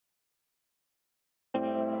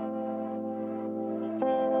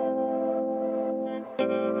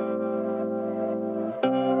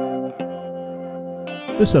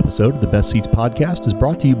This episode of the Best Seats podcast is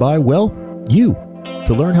brought to you by, well, you.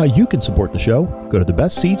 To learn how you can support the show, go to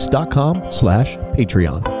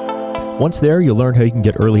thebestseats.com/Patreon. Once there, you'll learn how you can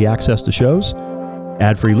get early access to shows,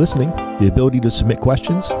 ad-free listening, the ability to submit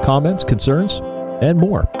questions, comments, concerns, and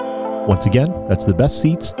more. Once again, that's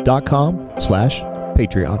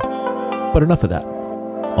thebestseats.com/Patreon. But enough of that.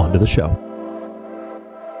 On to the show.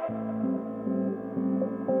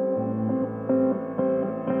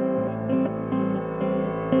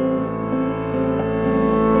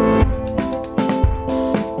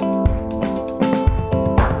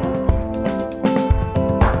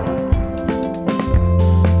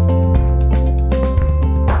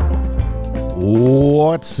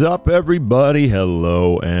 What's up, everybody?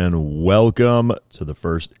 Hello and welcome to the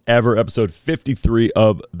first ever episode 53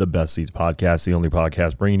 of the Best Seats podcast, the only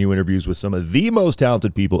podcast bringing you interviews with some of the most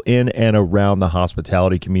talented people in and around the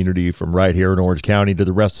hospitality community, from right here in Orange County to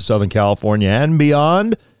the rest of Southern California and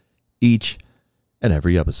beyond, each and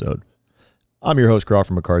every episode. I'm your host,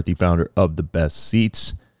 Crawford McCarthy, founder of the Best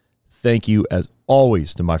Seats. Thank you, as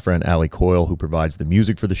always, to my friend Allie Coyle, who provides the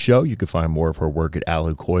music for the show. You can find more of her work at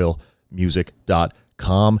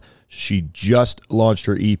alliecoylemusic.com. She just launched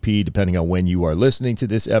her EP, depending on when you are listening to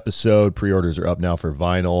this episode. Pre-orders are up now for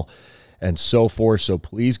vinyl and so forth, so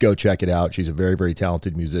please go check it out. She's a very, very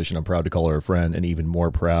talented musician. I'm proud to call her a friend, and even more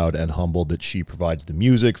proud and humbled that she provides the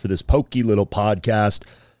music for this pokey little podcast.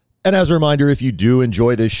 And as a reminder, if you do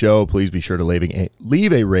enjoy this show, please be sure to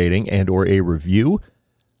leave a rating and or a review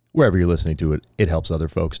wherever you're listening to it. It helps other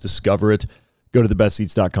folks discover it. Go to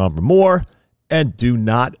thebestseats.com for more. And do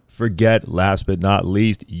not forget, last but not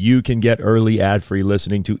least, you can get early ad-free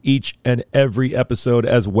listening to each and every episode,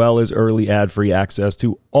 as well as early ad-free access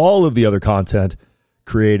to all of the other content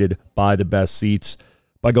created by The Best Seats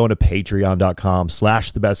by going to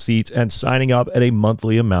patreon.com/thebestseats and signing up at a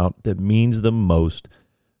monthly amount that means the most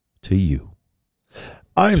to you.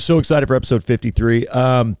 I am so excited for episode 53.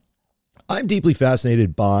 I'm deeply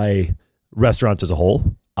fascinated by restaurants as a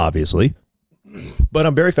whole, obviously. But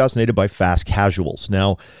I'm very fascinated by fast casuals.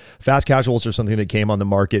 Now, fast casuals are something that came on the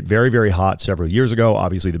market very, very hot several years ago.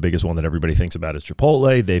 Obviously, the biggest one that everybody thinks about is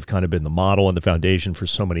Chipotle. They've kind of been the model and the foundation for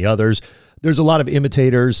so many others. There's a lot of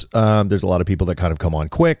imitators. There's a lot of people that kind of come on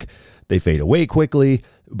quick. They fade away quickly.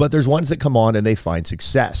 But there's ones that come on and they find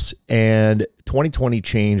success. And 2020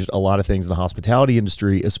 changed a lot of things in the hospitality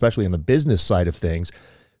industry, especially on the business side of things.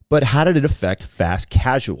 But how did it affect fast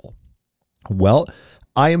casual? Well,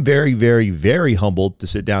 I am very, very, very humbled to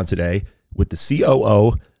sit down today with the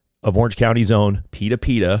COO of Orange County's own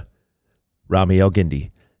Pita, Rami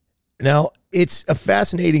Elgindi. Now, it's a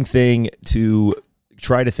fascinating thing to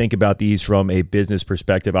try to think about these from a business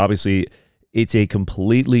perspective. Obviously, it's a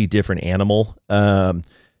completely different animal.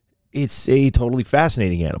 It's a totally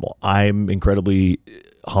fascinating animal. I'm incredibly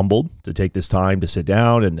humbled to take this time to sit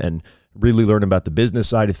down and really learn about the business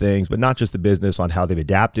side of things, but not just the business, on how they've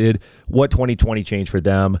adapted, what 2020 changed for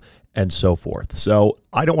them, and so forth. So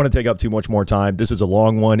I don't want to take up too much more time. This is a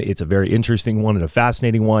long one. It's a very interesting one and a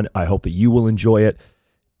fascinating one. I hope that you will enjoy it.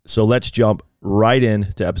 So let's jump right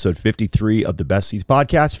in to episode 53 of the Best Seats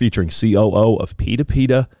podcast, featuring COO of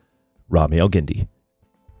Pita, Rami Elgindi.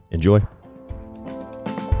 Enjoy.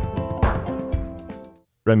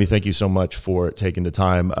 Remy, thank you so much for taking the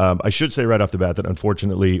time. I should say right off the bat that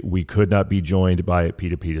unfortunately we could not be joined by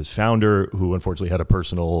Pita's founder, who unfortunately had a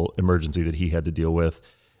personal emergency that he had to deal with,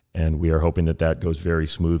 and we are hoping that that goes very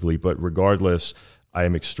smoothly. But regardless, I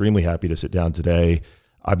am extremely happy to sit down today.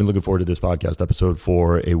 I've been looking forward to this podcast episode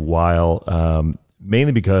for a while,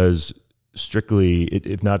 mainly because strictly,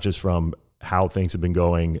 if not just from how things have been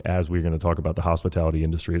going, as we're going to talk about the hospitality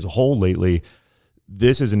industry as a whole lately.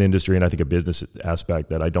 This is an industry, and I think a business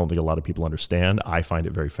aspect, that I don't think a lot of people understand. I find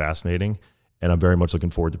it very fascinating, and I'm very much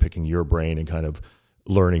looking forward to picking your brain and kind of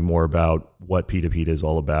learning more about what Pita is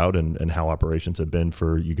all about and how operations have been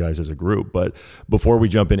for you guys as a group. But before we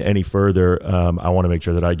jump in any further, I want to make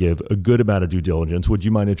sure that I give a good amount of due diligence. Would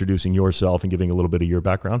you mind introducing yourself and giving a little bit of your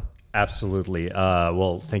background? Absolutely.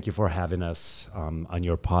 Well, thank you for having us on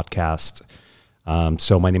your podcast.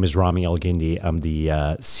 So my name is Rami Elgindi. I'm the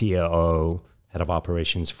COO, head of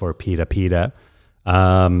operations for Pita.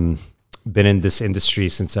 Been in this industry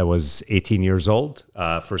since I was 18 years old.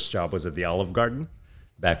 First job was at the Olive Garden,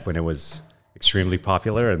 back when it was extremely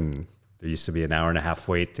popular, and there used to be an hour and a half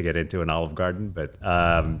wait to get into an Olive Garden. But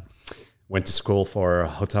went to school for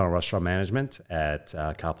hotel and restaurant management at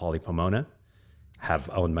Cal Poly Pomona. Have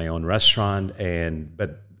owned my own restaurant,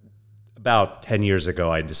 but about 10 years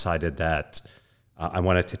ago, I decided that I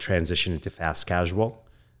wanted to transition into fast casual.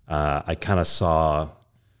 I kind of saw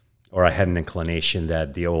or I had an inclination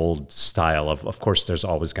that the old style of course, there's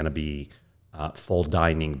always going to be full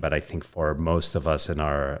dining, but I think for most of us in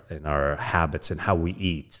our habits and how we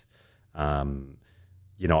eat, I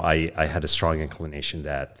had a strong inclination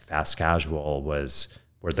that fast casual was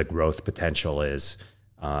where the growth potential is,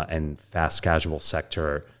 and fast casual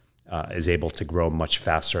sector is able to grow much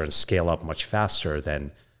faster and scale up much faster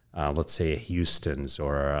than, let's say, a Houston's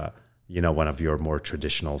or one of your more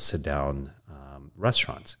traditional sit-down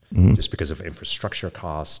restaurants, just because of infrastructure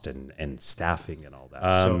cost and staffing and all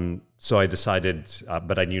that. So I decided,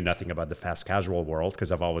 but I knew nothing about the fast casual world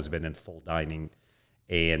because I've always been in full dining.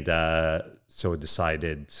 And so I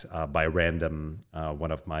decided by random,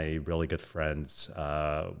 one of my really good friends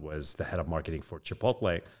was the head of marketing for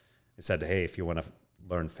Chipotle. He said, hey, if you want to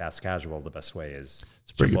learn fast casual, the best way is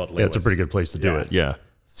Chipotle. It's a pretty good place to do it. Yeah.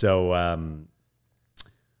 So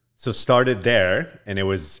started there, and it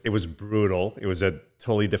was brutal. It was a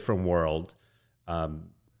totally different world.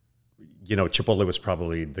 Chipotle was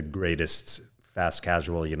probably the greatest fast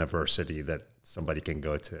casual university that somebody can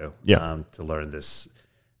go to to learn this,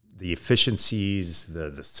 the efficiencies,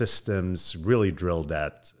 the systems, really drilled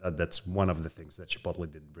that. That's one of the things that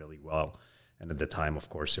Chipotle did really well. And at the time, of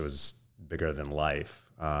course, it was bigger than life.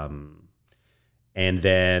 And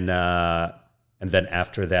then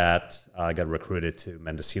after that, I got recruited to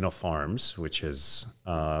Mendocino Farms, which is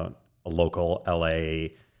a local LA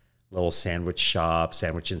little sandwich shop,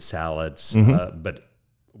 sandwich and salads, but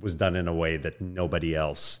was done in a way that nobody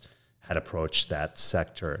else had approached that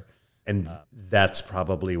sector. And that's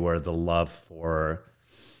probably where the love for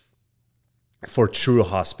true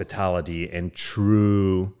hospitality and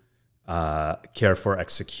true care for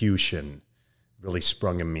execution really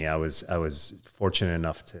sprung in me. I was fortunate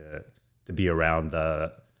enough to be around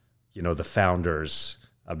the founders,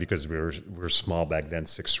 because we were small back then,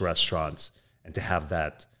 6 restaurants, and to have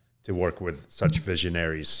that, to work with such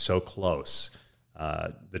visionaries so close.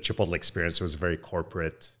 The Chipotle experience was very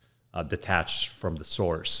corporate, detached from the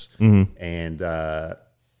source. And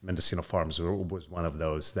Mendocino Farms was one of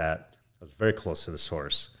those that was very close to the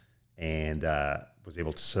source and was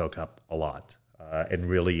able to soak up a lot. And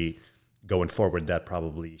really, going forward, that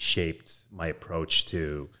probably shaped my approach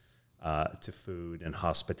to food and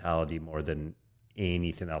hospitality more than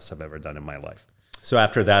anything else I've ever done in my life. So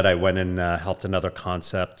after that, I went and helped another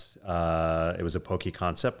concept. It was a poke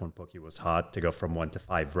concept when poke was hot, to go from 1 to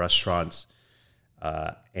 5 restaurants.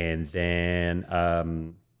 And then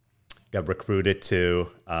got recruited to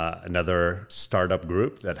another startup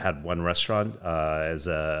group that had 1 restaurant. It was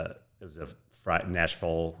a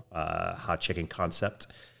Nashville hot chicken concept,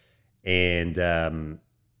 and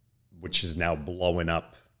which is now blowing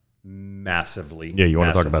up massively. Yeah, you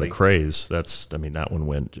want to talk about a craze? That one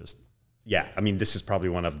went just... Yeah, this is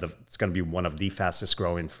probably it's going to be one of the fastest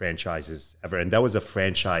growing franchises ever. And that was a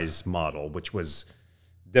franchise model, which was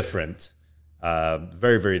different,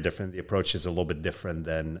 very, very different. The approach is a little bit different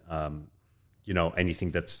than,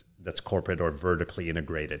 anything that's corporate or vertically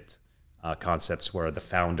integrated concepts, where the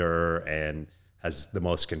founder has the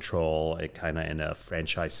most control. It kind of, in a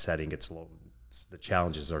franchise setting, the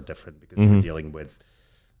challenges are different because you're dealing with,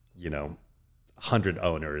 100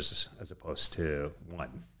 owners as opposed to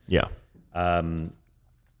 1. Yeah. And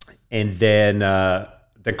then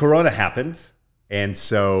Corona happened. And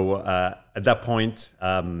so at that point,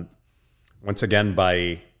 once again,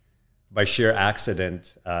 by sheer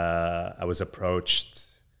accident, I was approached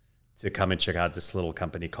to come and check out this little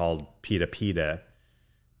company called Pita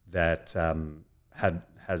that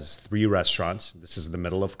has 3 restaurants. This is the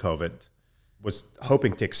middle of COVID. Was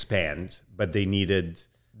hoping to expand, but they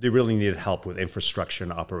really needed help with infrastructure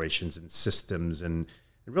and operations and systems, and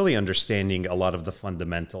really understanding a lot of the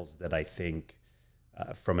fundamentals that I think,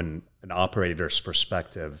 from an operator's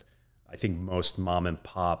perspective, I think most mom and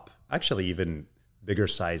pop, actually even bigger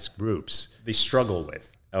size groups, they struggle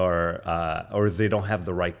with, or they don't have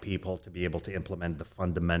the right people to be able to implement the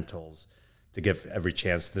fundamentals to give every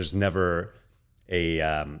chance. There's never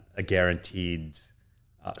a guaranteed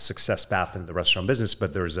success path in the restaurant business,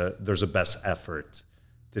 but there's a best effort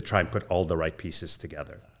to try and put all the right pieces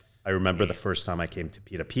together. I remember the first time I came to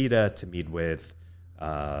Pita to meet with,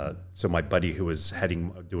 so my buddy who was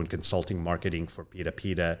doing consulting marketing for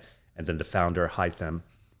Pita, and then the founder, Hytham.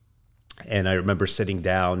 And I remember sitting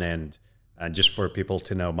down, and just for people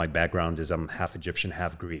to know, my background is I'm half Egyptian,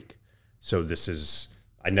 half Greek. So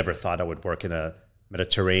I never thought I would work in a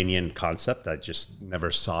Mediterranean concept. I just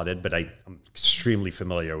never sought it, but I'm extremely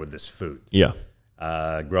familiar with this food. Yeah.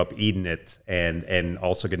 Grew up eating it, and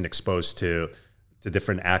also getting exposed to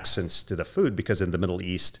different accents to the food, because in the Middle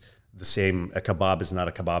East, the same. A kebab is not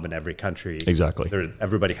a kebab in every country. Exactly.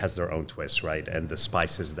 Everybody has their own twist, right? And the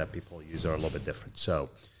spices that people use are a little bit different. So,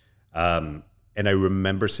 and I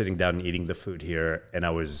remember sitting down and eating the food here, and I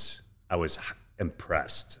was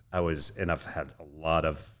impressed. And I've had a lot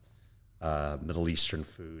of Middle Eastern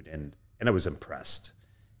food, and I was impressed.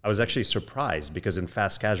 I was actually surprised because in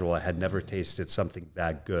fast casual, I had never tasted something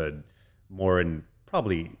that good. More in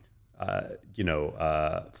probably,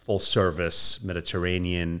 full service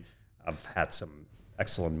Mediterranean. I've had some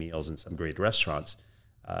excellent meals in some great restaurants,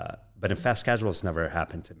 but in fast casual, it's never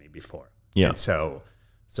happened to me before. Yeah. And so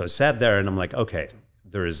I sat there and I'm like, okay,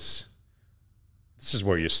 this is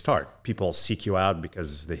where you start. People seek you out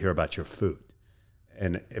because they hear about your food.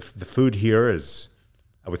 And if the food here is,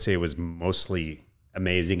 I would say it was mostly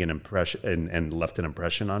amazing and left an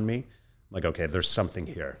impression on me. I'm like, okay, there's something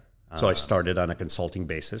here. So I started on a consulting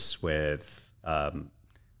basis with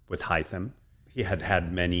Hytham. He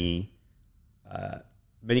had many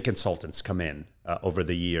consultants come in over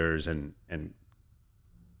the years and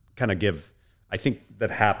kind of give. I think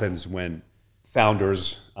that happens when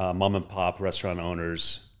founders, mom and pop restaurant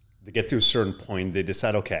owners, they get to a certain point, they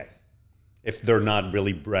decide, okay, if they're not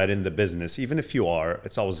really bred in the business, even if you are,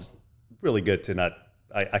 it's always really good to not,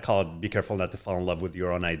 I call it, be careful not to fall in love with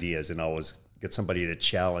your own ideas and always get somebody to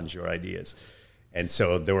challenge your ideas. And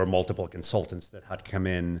so there were multiple consultants that had come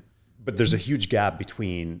in, but there's a huge gap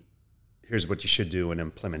between here's what you should do and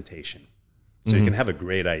implementation. So you can have a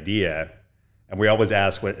great idea, and we always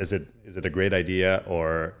ask, what is it a great idea,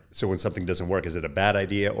 or so when something doesn't work, is it a bad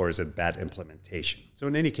idea or is it bad implementation? So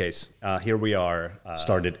in any case, here we are,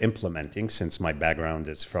 started implementing, since my background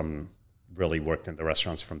is from really worked in the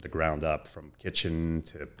restaurants from the ground up, from kitchen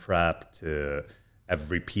to prep to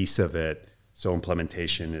every piece of it. So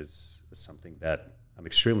implementation is something that I'm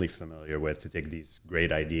extremely familiar with, to take these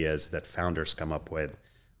great ideas that founders come up with,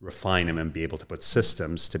 refine them, and be able to put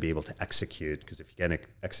systems to be able to execute. Because if you can't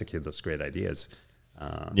execute those great ideas,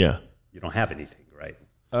 you don't have anything, right?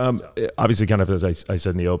 Obviously, kind of as I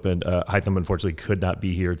said in the open, Hytham unfortunately could not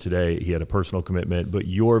be here today. He had a personal commitment, but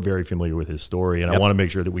you're very familiar with his story, and I want to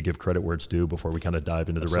make sure that we give credit where it's due before we kind of dive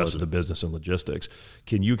into the rest of the business and logistics.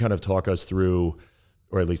 Can you kind of talk us through,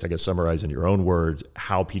 or at least I guess summarize in your own words,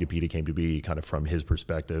 how Pita came to be, kind of from his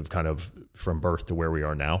perspective, kind of from birth to where we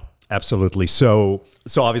are now? Absolutely. So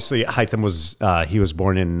obviously Hytham was he was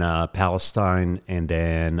born in Palestine, and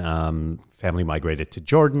then family migrated to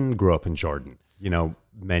Jordan, grew up in Jordan. You know,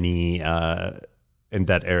 many in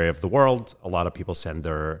that area of the world, a lot of people send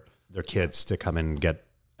their kids to come and get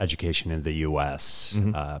education in the U.S.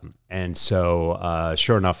 And so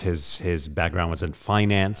sure enough, his background was in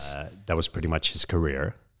finance. That was pretty much his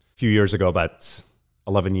career. A few years ago, about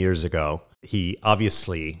 11 years ago, he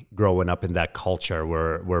obviously, growing up in that culture,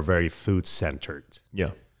 we're very food centered.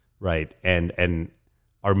 Yeah. Right. And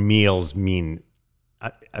our meals mean,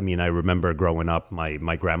 I mean, I remember growing up,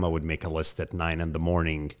 my grandma would make a list at 9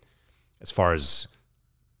 a.m. as far as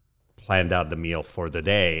planned out the meal for the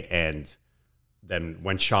day, and then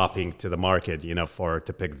went shopping to the market,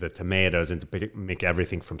 to pick the tomatoes and to make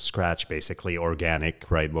everything from scratch, basically organic,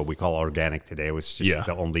 right? What we call organic today was just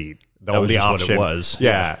the only option. What it was.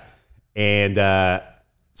 Yeah. And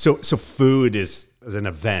so food is an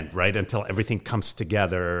event, right? Until everything comes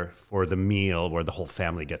together for the meal where the whole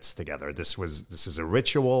family gets together. This is a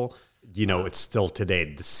ritual. It's still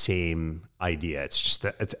today the same idea. It's just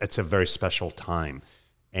it's a very special time.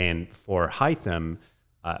 And for Hytham,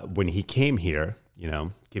 when he came here,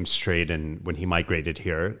 came straight, and when he migrated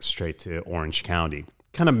here, straight to Orange County,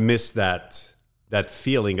 kind of missed that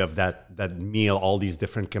feeling of that meal, all these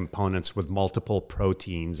different components with multiple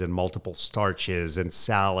proteins and multiple starches and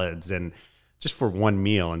salads, and just for one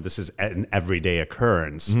meal. And this is an everyday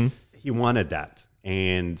occurrence. He wanted that.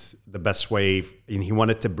 And the best way, and he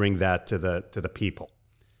wanted to bring that to the people.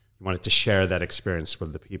 He wanted to share that experience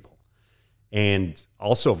with the people. And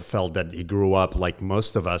also felt that he grew up, like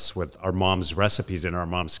most of us, with our mom's recipes and our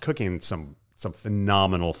mom's cooking some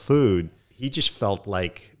phenomenal food. He just felt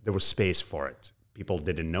like there was space for it. People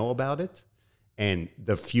didn't know about it. And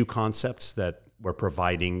the few concepts that were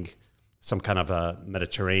providing some kind of a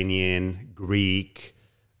Mediterranean, Greek,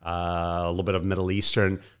 a little bit of Middle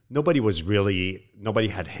Eastern, nobody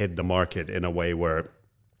had hit the market in a way where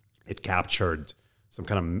it captured some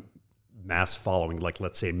kind of mass following, like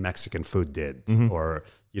let's say Mexican food did, or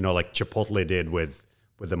like Chipotle did with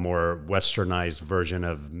a more westernized version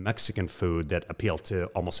of Mexican food that appealed to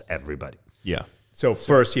almost everybody. Yeah. So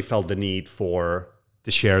first he felt the need to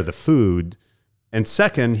share the food, and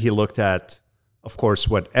second he looked at, of course,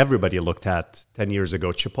 what everybody looked at 10 years ago,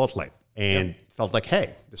 Chipotle, and felt like,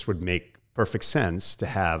 hey, this would make perfect sense to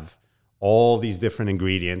have all these different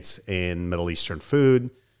ingredients in Middle Eastern food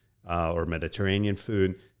or Mediterranean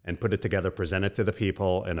food and put it together, present it to the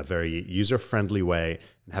people in a very user-friendly way,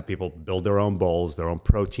 and have people build their own bowls, their own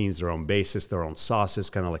proteins, their own bases, their own sauces,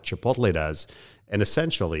 kind of like Chipotle does, and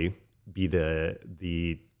essentially be the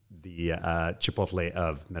Chipotle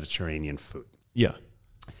of Mediterranean food. Yeah.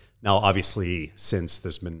 Now, obviously, since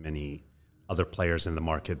there's been many other players in the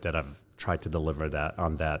market that have tried to deliver that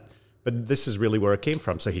on that, but this is really where it came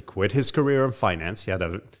from. So he quit his career in finance. He had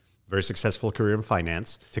a very successful career in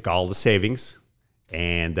finance, took all the savings,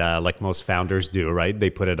 and like most founders do, right? They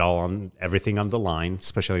put it all on everything on the line,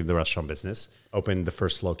 especially in the restaurant business. Opened the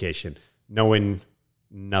first location, knowing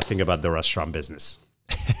nothing about the restaurant business,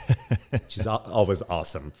 which is always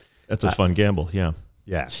awesome. That's a fun gamble. Yeah.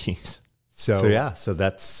 Yeah. Jeez. So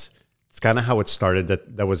that's kind of how it started.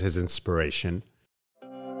 That was his inspiration.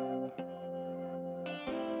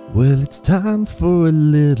 Well, it's time for a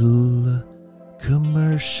little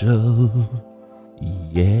commercial.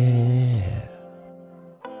 Yeah.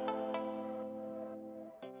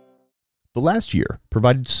 The last year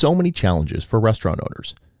provided so many challenges for restaurant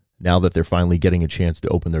owners. Now that they're finally getting a chance to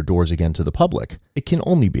open their doors again to the public, it can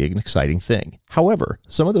only be an exciting thing. However,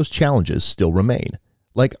 some of those challenges still remain,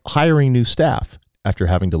 like hiring new staff after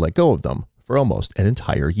having to let go of them for almost an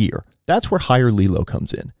entire year. That's where Hire Lilo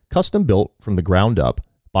comes in. Custom built from the ground up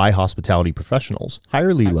by hospitality professionals,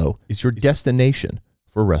 Hire Lilo is your destination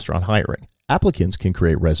for restaurant hiring. Applicants can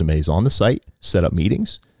create resumes on the site, set up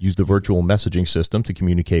meetings, use the virtual messaging system to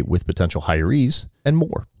communicate with potential hirees, and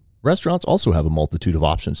more. Restaurants also have a multitude of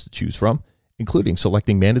options to choose from, including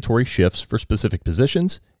selecting mandatory shifts for specific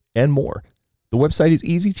positions and more. The website is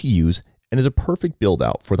easy to use and is a perfect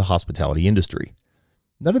build-out for the hospitality industry.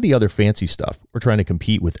 None of the other fancy stuff or trying to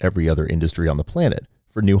compete with every other industry on the planet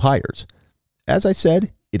for new hires. As I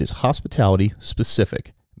said, it is hospitality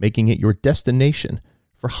specific, making it your destination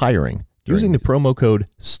for hiring. Using the promo code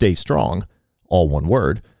STAYSTRONG, all one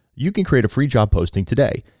word, you can create a free job posting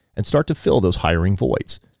today and start to fill those hiring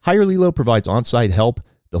voids. Hire Lilo provides on-site help.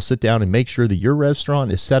 They'll sit down and make sure that your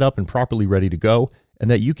restaurant is set up and properly ready to go, and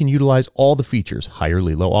that you can utilize all the features Hire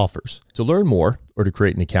Lilo offers. To learn more or to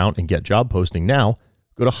create an account and get job posting now,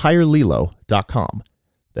 go to hirelilo.com.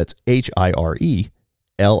 That's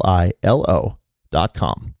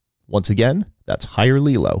HIRELILO.com. Once again, that's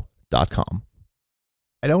hirelilo.com.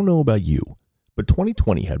 I don't know about you, but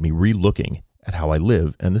 2020 had me re-looking at how I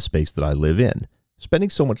live and the space that I live in.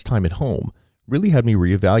 Spending so much time at home really had me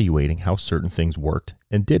reevaluating how certain things worked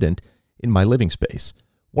and didn't in my living space.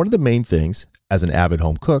 One of the main things, as an avid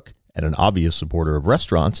home cook and an obvious supporter of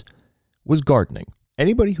restaurants, was gardening.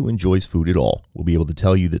 Anybody who enjoys food at all will be able to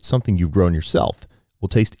tell you that something you've grown yourself will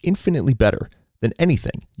taste infinitely better than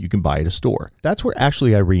anything you can buy at a store. That's where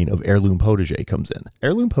Ashley Irene of Heirloom Potager comes in.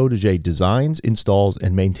 Heirloom Potager designs, installs,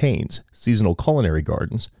 and maintains seasonal culinary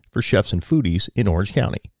gardens for chefs and foodies in Orange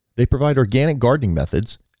County. They provide organic gardening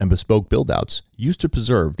methods and bespoke build-outs used to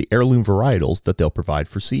preserve the heirloom varietals that they'll provide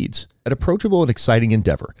for seeds. An approachable and exciting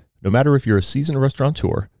endeavor, no matter if you're a seasoned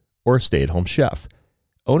restaurateur or a stay-at-home chef.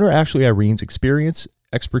 Owner Ashley Irene's experience,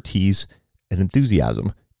 expertise, and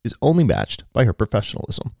enthusiasm is only matched by her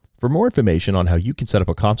professionalism. For more information on how you can set up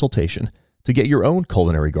a consultation to get your own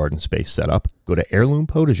culinary garden space set up, go to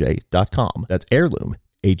heirloompotager.com. That's heirloom,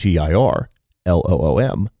 HEIRLOOM,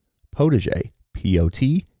 potager,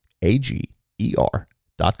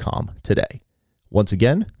 POTAGER.com today. Once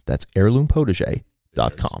again, that's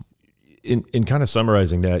heirloompotager.com. In kind of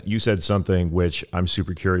summarizing that, you said something which I'm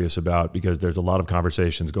super curious about, because there's a lot of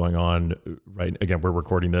conversations going on, right? Again, we're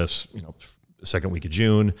recording this, second week of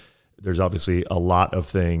June. There's obviously a lot of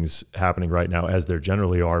things happening right now, as there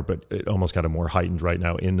generally are, but it almost kind of more heightened right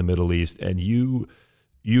now in the Middle East. And you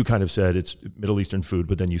kind of said it's Middle Eastern food,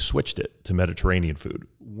 but then you switched it to Mediterranean food.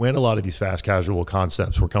 When a lot of these fast casual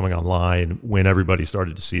concepts were coming online, when everybody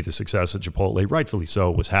started to see the success that Chipotle, rightfully so,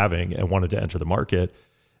 was having and wanted to enter the market,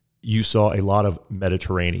 you saw a lot of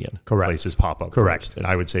Mediterranean places pop up. Correct. First. And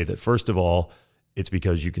I would say that, first of all, it's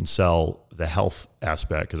because you can sell the health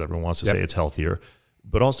aspect, because everyone wants to say it's healthier.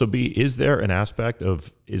 But also, B, is there an aspect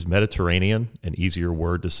of, is Mediterranean an easier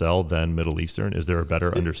word to sell than Middle Eastern? Is there a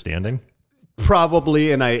better understanding?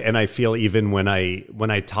 Probably, and I feel even when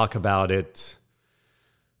I talk about it,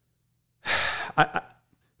 I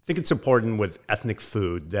think it's important with ethnic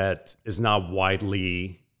food that is not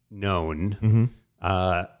widely known. Mm-hmm.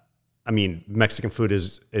 I mean, Mexican food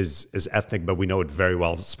is ethnic, but we know it very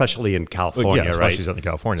well, especially in California, especially right? Southern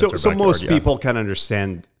California. So most people can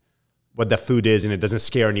understand what the food is, and it doesn't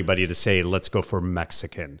scare anybody to say, let's go for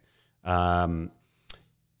Mexican. I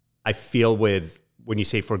feel with when you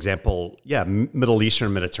say, for example, Middle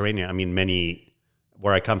Eastern, Mediterranean, I mean,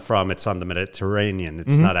 where I come from, it's on the Mediterranean.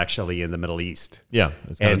 It's not actually in the Middle East. Yeah.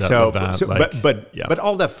 It's kind And of so, that so Levant, but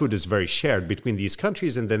all that food is very shared between these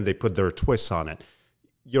countries, and then they put their twists on it.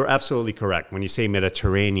 You're absolutely correct. When you say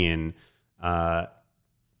Mediterranean,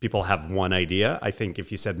 people have one idea. I think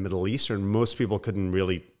if you said Middle Eastern, most people couldn't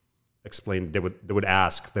really explain. They would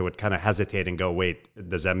ask. They would kind of hesitate and go, "Wait,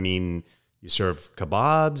 does that mean you serve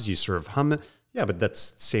kebabs? You serve hummus?" Yeah, but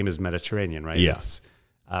that's the same as Mediterranean, right? Yeah.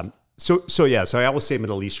 So I always say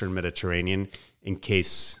Middle Eastern, Mediterranean in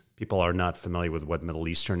case people are not familiar with what Middle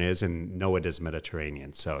Eastern is and know it as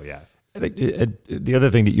Mediterranean. So yeah. I think the other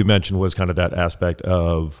thing that you mentioned was kind of that aspect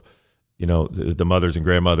of, the mothers and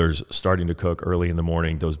grandmothers starting to cook early in the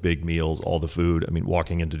morning, those big meals, all the food. I mean,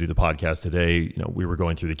 walking in to do the podcast today, we were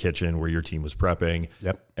going through the kitchen where your team was prepping.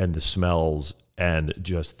 Yep. And the smells and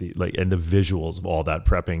just the visuals of all that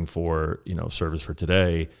prepping for, service for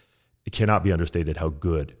today, it cannot be understated how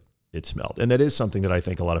good it smelled. And that is something that I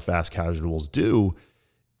think a lot of fast casuals do,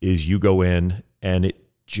 is you go in and it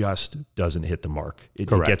just doesn't hit the mark. It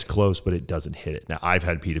gets close, but it doesn't hit it. Now, I've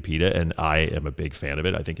had Pita, and I am a big fan of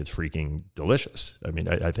it. I think it's freaking delicious. I mean,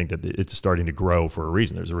 I think that it's starting to grow for a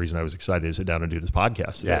reason. There's a reason I was excited to sit down and do this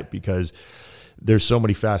podcast today, because there's so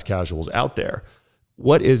many fast casuals out there.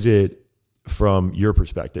 What is it from your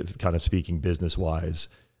perspective, kind of speaking business-wise,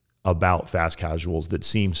 about fast casuals that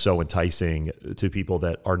seem so enticing to people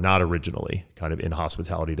that are not originally kind of in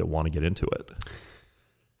hospitality that want to get into it?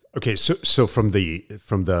 Okay, so from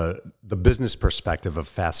the business perspective of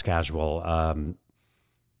fast casual,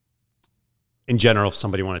 in general, if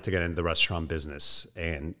somebody wanted to get into the restaurant business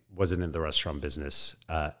and wasn't in the restaurant business,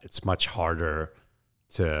 it's much harder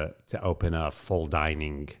to open a full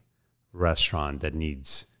dining restaurant that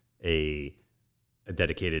needs a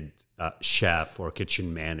dedicated chef or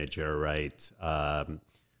kitchen manager, right?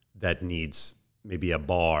 That needs maybe a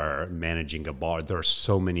bar, managing a bar. There are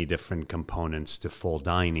so many different components to full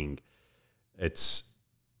dining. It's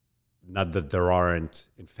not that there aren't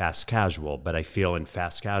in fast casual, but I feel in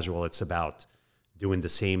fast casual, it's about doing the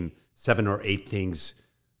same 7 or 8 things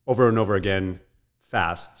over and over again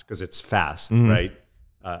fast, because it's fast, right?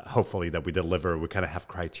 Hopefully that we deliver, we kind of have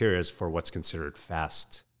criteria for what's considered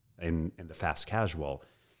fast in the fast casual.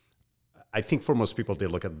 I think for most people, they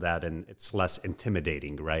look at that and it's less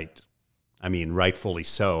intimidating, right? I mean, rightfully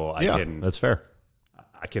so. That's fair.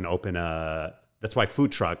 I can open that's why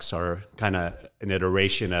food trucks are kind of an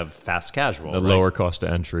iteration of fast casual. Lower cost to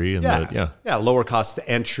entry. And lower cost to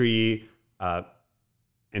entry.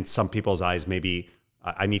 In some people's eyes, maybe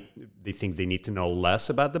they think they need to know less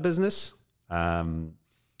about the business,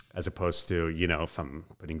 as opposed to, if I'm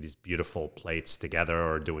putting these beautiful plates together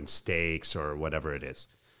or doing steaks or whatever it is,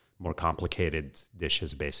 more complicated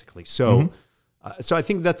dishes, basically. So. So I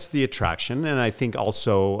think that's the attraction, and I think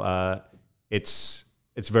also it's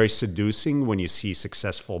very seducing when you see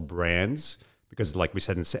successful brands, because, like we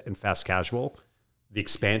said in fast casual, the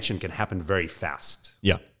expansion can happen very fast.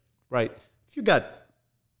 Yeah, right. If you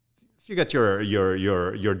got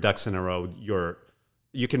your ducks in a row,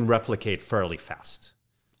 you can replicate fairly fast,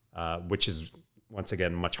 which is once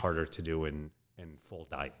again much harder to do in full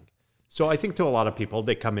dining. So I think to a lot of people,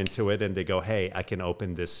 they come into it and they go, "Hey, I can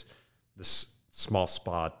open this small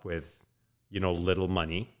spot with, little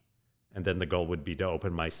money." And then the goal would be to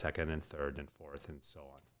open my second and third and fourth and so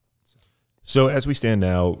on. So as we stand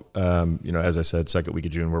now, as I said, second week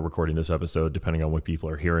of June, we're recording this episode. Depending on when people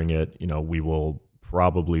are hearing it, we will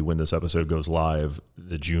probably, when this episode goes live,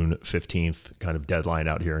 the June 15th kind of deadline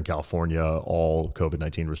out here in California, all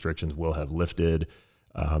COVID-19 restrictions will have lifted.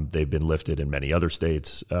 They've been lifted in many other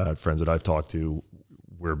states. Friends that I've talked to,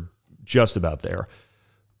 we're just about there.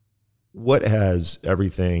 What has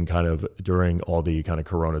everything kind of during all the kind of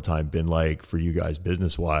Corona time been like for you guys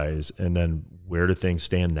business-wise? And then where do things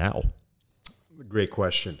stand now? Great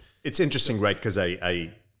question. It's interesting, right? Because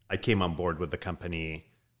I came on board with the company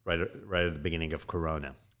right at the beginning of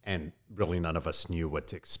Corona, and really none of us knew what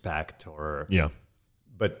to expect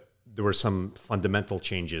but there were some fundamental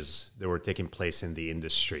changes that were taking place in the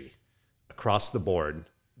industry across the board.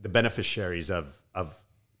 The beneficiaries of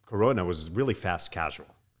Corona was really fast casual,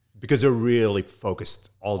 because they're really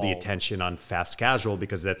focused all the attention on fast casual,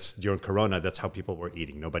 because that's during Corona, that's how people were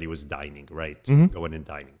eating. Nobody was dining, right? Going and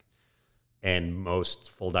dining. And most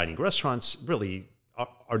full dining restaurants really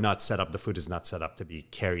are not set up. The food is not set up to be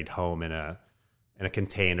carried home in a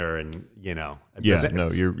container, and your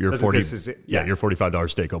 $45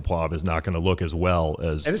 steak au poivre is not going to look as well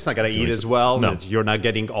as, and it's not going to eat as well. No. You're not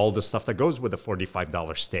getting all the stuff that goes with a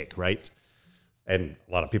 $45 steak, right? and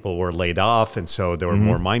a lot of people were laid off, and so they were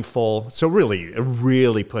more mindful. So really, it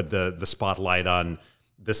really put the spotlight on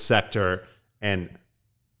this sector. And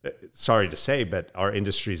sorry to say, but our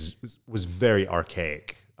industry was very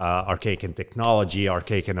archaic. Archaic in technology,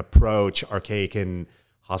 archaic in approach, archaic in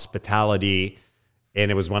hospitality. And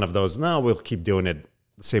it was one of those, no, we'll keep doing it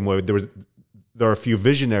the same way. There are a few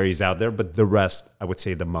visionaries out there, but the rest, I would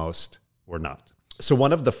say the most, were not. So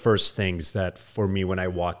one of the first things that for me when I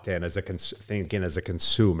walked in thinking as a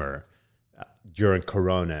consumer during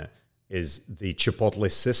Corona is the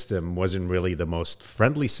Chipotle system wasn't really the most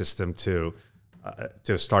friendly system to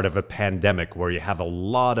start of a pandemic, where you have a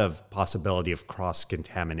lot of possibility of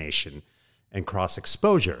cross-contamination and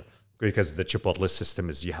cross-exposure, because the Chipotle system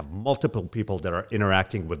is you have multiple people that are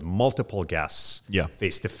interacting with multiple guests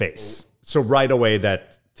face-to-face. So right away,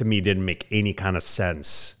 that to me didn't make any kind of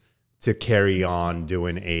sense to carry on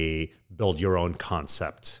doing a build-your-own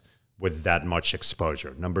concept with that much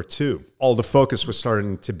exposure. Number two, all the focus was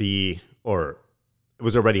starting to be, or it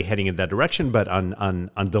was already heading in that direction, but on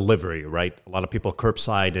delivery, right? A lot of people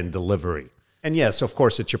curbside and delivery. And yes, of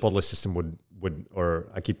course, the Chipotle system would, or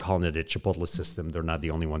I keep calling it a Chipotle system. They're not the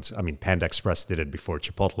only ones. I mean, Panda Express did it before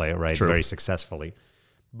Chipotle, right? True. Very successfully.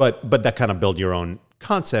 But that kind of build your own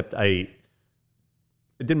concept, it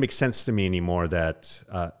didn't make sense to me anymore that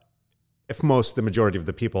if the majority of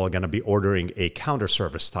the people are going to be ordering a counter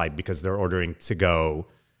service type because they're ordering to go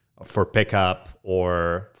for pickup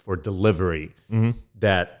or for delivery,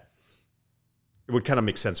 that it would kind of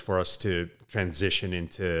make sense for us to transition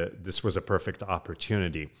into, this was a perfect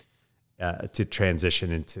opportunity to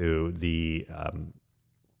transition into the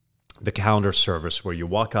counter service, where you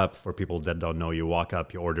walk up. For people that don't know, you walk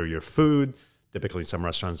up, you order your food. Typically in some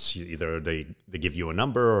restaurants, either they give you a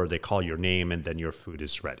number or they call your name, and then your food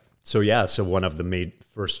is ready. So one of the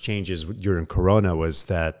first changes during Corona was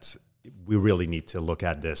that we really need to look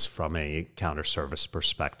at this from a counter service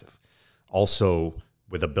perspective. Also,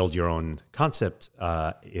 with a build your own concept,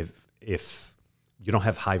 if you don't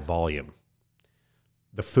have high volume,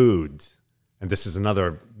 the food, and this is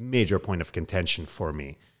another major point of contention for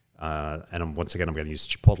me, and once again, I'm going to use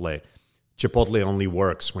Chipotle. Chipotle only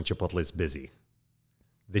works when Chipotle is busy.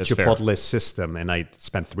 The That's Chipotle fair. system, and I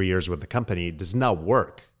spent 3 years with the company, does not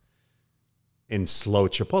work in slow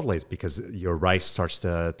Chipotles, because your rice starts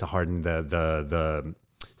to harden, the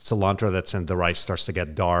cilantro that's in the rice starts to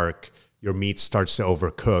get dark, your meat starts to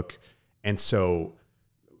overcook. And so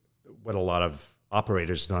what a lot of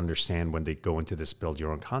operators don't understand when they go into this build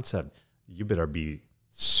your own concept, you better be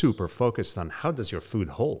super focused on how does your food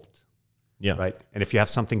hold, right? And if you have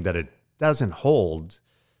something that it doesn't hold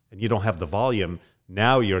and you don't have the volume,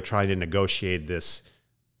 now you're trying to negotiate this,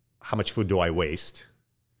 how much food do I waste?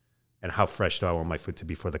 And how fresh do I want my food to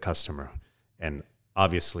be for the customer? And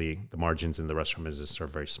obviously, the margins in the restaurant business are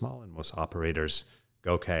very small, and most operators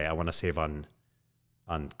go, okay, I want to save on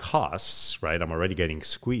costs, right? I'm already getting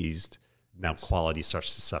squeezed. Now quality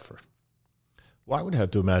starts to suffer. Well, I would have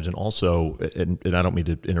to imagine also, and I don't mean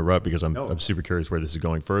to interrupt because I'm super curious where this is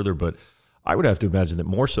going further, but I would have to imagine that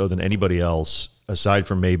more so than anybody else, aside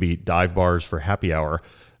from maybe dive bars for happy hour,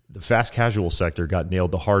 the fast casual sector got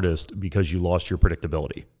nailed the hardest because you lost your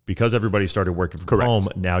predictability. Because everybody started working from home,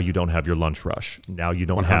 now you don't have your lunch rush. Now you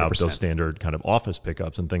don't 100%. Have those standard kind of office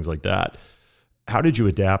pickups and things like that. How did you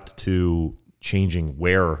adapt to changing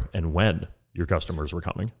where and when your customers were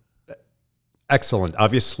coming? Excellent.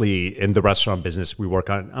 Obviously, in the restaurant business, we work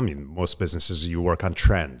on, most businesses, you work on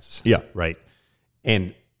trends. Yeah. Right.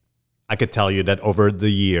 And I could tell you that over the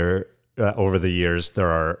years, there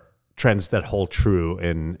are trends that hold true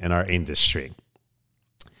in our industry.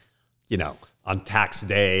 On tax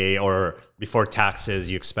day or before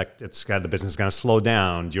taxes, you expect the business is going to slow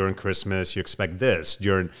down. During Christmas, you expect this.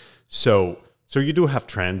 So you do have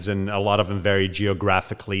trends, and a lot of them vary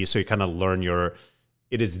geographically. So you kind of learn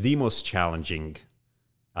it is the most challenging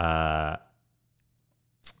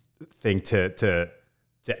thing to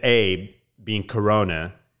being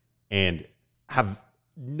Corona and have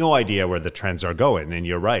no idea where the trends are going. And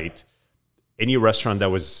you're right. Any restaurant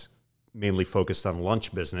that was mainly focused on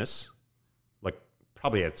lunch business, like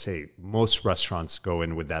probably I'd say most restaurants go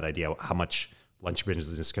in with that idea, how much lunch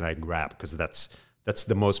business can I grab? Because that's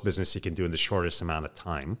the most business you can do in the shortest amount of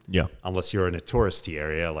time. Yeah. Unless you're in a touristy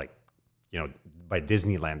area, like, by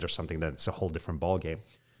Disneyland or something, that's a whole different ballgame.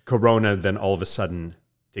 Corona then all of a sudden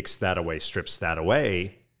takes that away, strips that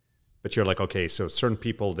away. But you're like, okay, so certain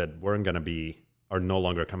people that weren't going to are no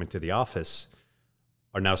longer coming to the office,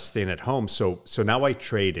 are now staying at home. So now I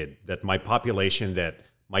traded that my population, that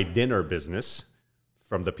my dinner business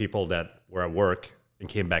from the people that were at work and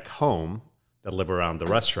came back home, that live around the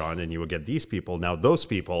restaurant, and you would get these people. Now those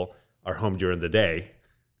people are home during the day,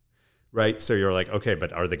 right? So you're like, okay,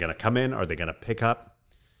 but are they going to come in? Are they going to pick up?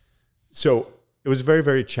 So it was very,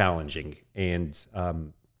 very challenging. And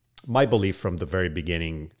my belief from the very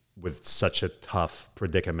beginning, with such a tough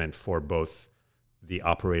predicament for both the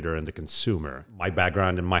operator and the consumer, my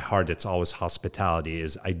background in my heart, it's always hospitality,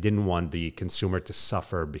 is I didn't want the consumer to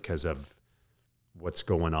suffer because of what's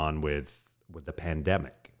going on with the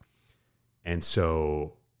pandemic. And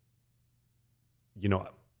so,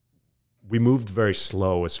 we moved very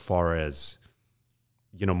slow as far as,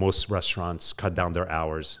 most restaurants cut down their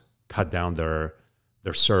hours, cut down their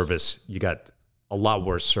service. You got a lot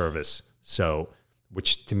worse service. So,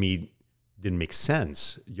 which to me didn't make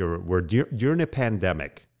sense. We're during a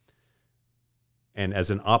pandemic. And as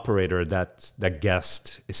an operator, that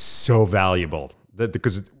guest is so valuable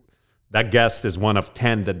because that guest is one of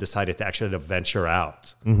 10 that decided to actually venture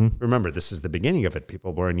out. Mm-hmm. Remember, this is the beginning of it.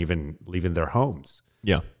 People weren't even leaving their homes.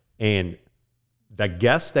 Yeah. And that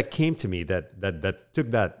guest that came to me that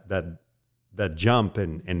took that jump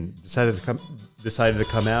and decided to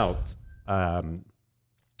come out,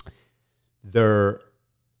 they're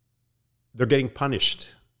getting punished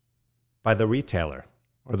by the retailer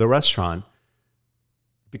or the restaurant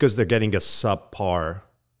because they're getting a subpar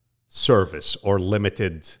service or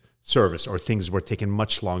limited service, or things were taking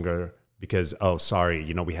much longer because, oh,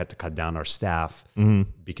 sorry, we had to cut down our staff.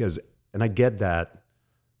 Mm-hmm. And I get that,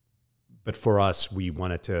 but for us, we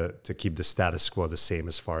wanted to keep the status quo the same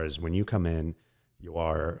as far as when you come in,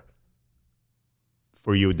 for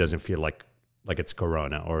you, it doesn't feel like it's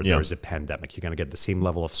Corona or there's a pandemic. You're going to get the same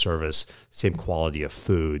level of service, same quality of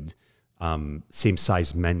food, same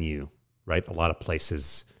size menu, right? A lot of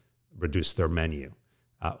places reduce their menu.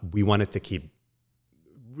 We wanted to keep,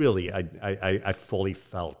 really, I fully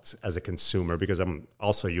felt as a consumer, because I'm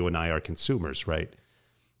also, you and I are consumers, right?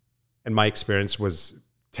 And my experience was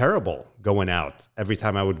terrible going out. Every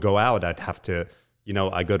time I would go out, I'd have to,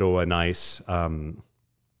 I go to a nice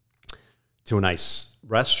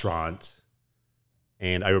restaurant.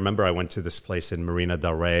 And I remember I went to this place in Marina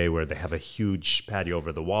del Rey where they have a huge patio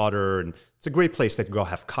over the water. And it's a great place to go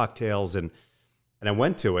have cocktails. And I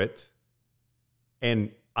went to it,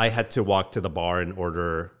 and I had to walk to the bar and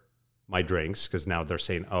order my drinks because now they're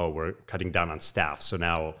saying, oh, we're cutting down on staff. So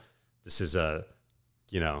now this is it's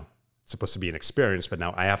supposed to be an experience, but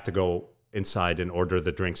now I have to go inside and order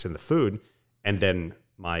the drinks and the food. And then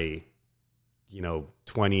my,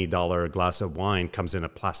 $20 glass of wine comes in a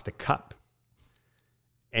plastic cup.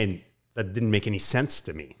 And that didn't make any sense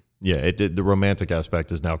to me. Yeah, it did. The romantic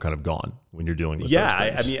aspect is now kind of gone when you're dealing with those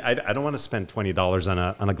things. I don't want to spend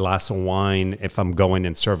 $20 on a glass of wine if I'm going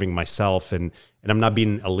and serving myself. And I'm not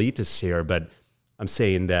being elitist here, but I'm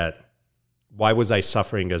saying that why was I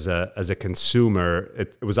suffering as a consumer?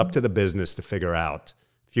 It was up to the business to figure out,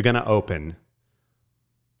 if you're going to open,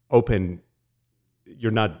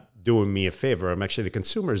 you're not doing me a favor. I'm actually, the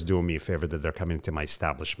consumer is doing me a favor that they're coming to my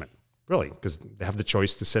establishment. Really, because they have the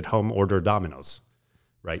choice to sit home, order Domino's,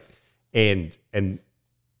 right? And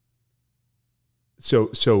so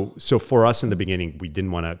for us in the beginning, we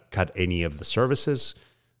didn't want to cut any of the services.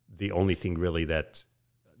 The only thing really that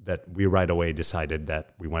we right away decided that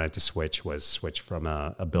we wanted to switch from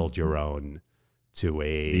a build your own to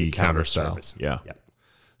a counter service. Yeah.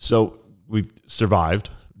 So we've survived.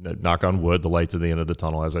 Knock on wood, the light's at the end of the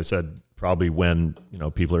tunnel. As I said, probably when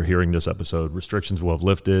people are hearing this episode, restrictions will have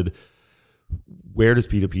lifted. Where does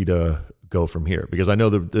Pita go from here? Because I know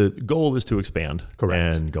the goal is to expand.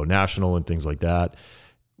 Correct. And go national and things like that.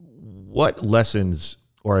 What lessons,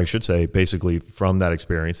 or I should say, basically from that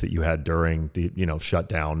experience that you had during the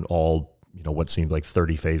shutdown, all what seemed like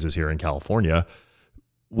 30 phases here in California,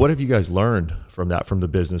 what have you guys learned from that, from the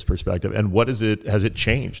business perspective, and has it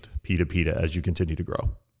changed Pita as you continue to grow?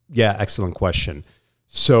 Yeah, excellent question.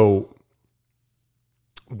 So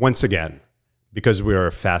once again, because we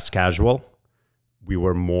are fast casual, we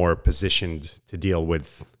were more positioned to deal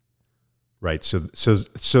with, right? So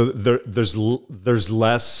there's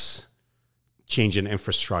less change in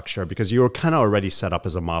infrastructure because you were kind of already set up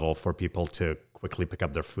as a model for people to quickly pick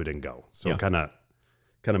up their food and go. So kind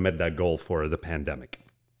of met that goal for the pandemic.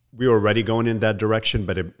 We were already going in that direction,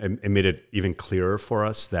 but it made it even clearer for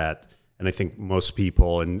us that, and I think most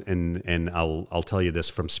people, and I'll tell you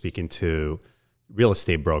this from speaking to real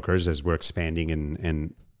estate brokers as we're expanding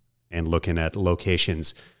and looking at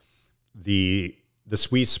locations, the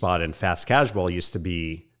sweet spot in fast casual used to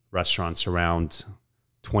be restaurants around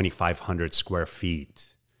 2,500 square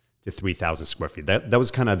feet, to 3,000 square feet. That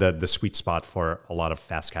was kind of the sweet spot for a lot of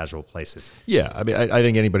fast casual places. Yeah, I mean, I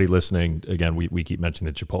think anybody listening, again, we keep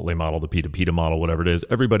mentioning the Chipotle model, the Pita model, whatever it is.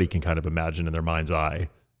 Everybody can kind of imagine in their mind's eye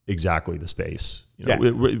exactly the space.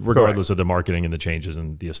 Regardless of the marketing and the changes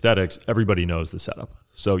and the aesthetics, everybody knows the setup.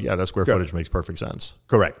 So yeah, that square footage makes perfect sense.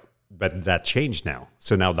 Correct. But that changed now.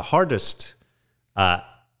 So now the hardest,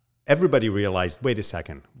 everybody realized, wait a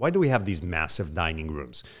second, why do we have these massive dining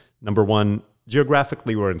rooms? Number one,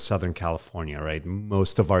 geographically, we're in Southern California, right?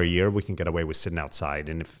 Most of our year, we can get away with sitting outside.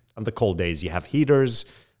 And if on the cold days, you have heaters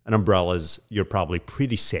and umbrellas, you're probably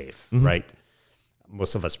pretty safe, right?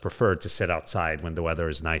 Most of us prefer to sit outside when the weather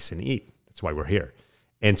is nice and eat. That's why we're here.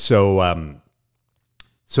 And so,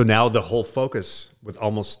 so now the whole focus with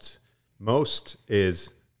most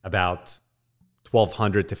is about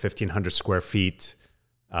 1,200 to 1,500 square feet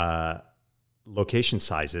location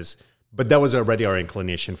sizes. But that was already our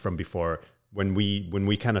inclination from before. When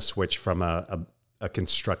we kind of switched from a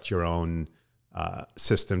construct your own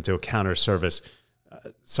system to a counter service,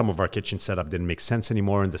 some of our kitchen setup didn't make sense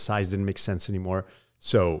anymore, and the size didn't make sense anymore.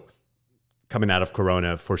 So coming out of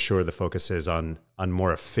Corona, for sure, the focus is on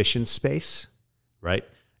more efficient space, right?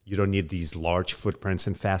 You don't need these large footprints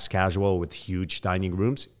in fast casual with huge dining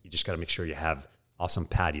rooms. You just got to make sure you have awesome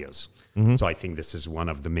patios. So I think this is one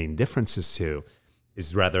of the main differences too,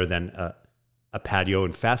 is rather than a patio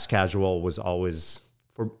in fast casual was always,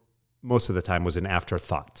 for most of the time, was an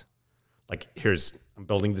afterthought. Like, I'm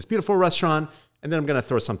building this beautiful restaurant, and then I'm going to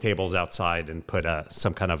throw some tables outside and put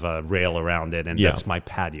some kind of a rail around it, and that's my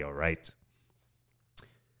patio, right?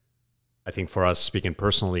 I think for us, speaking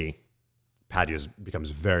personally, patios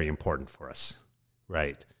becomes very important for us,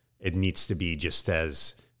 right? It needs to be just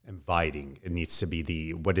as inviting. It needs to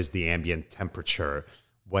be what is the ambient temperature?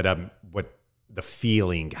 What the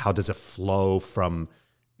feeling? How does it flow from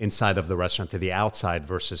inside of the restaurant to the outside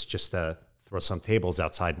versus just throw some tables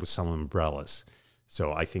outside with some umbrellas?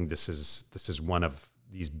 So I think this is one of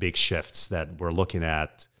these big shifts that we're looking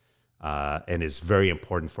at, and is very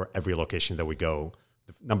important for every location that we go.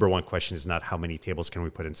 The number one question is not how many tables can we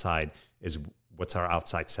put inside, is what's our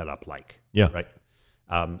outside setup like? Yeah. Right.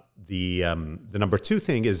 The number two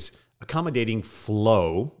thing is accommodating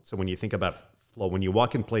flow. So when you think about flow, when you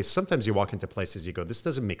walk in place, sometimes you walk into places, you go, this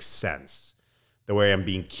doesn't make sense. The way I'm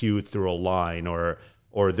being queued through a line, or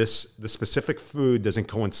the specific food doesn't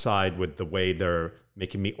coincide with the way they're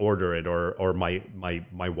making me order it, or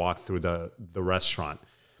my walk through the restaurant.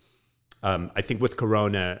 I think with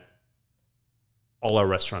Corona, all our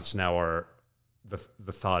restaurants now are,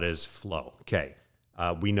 the thought is flow. Okay.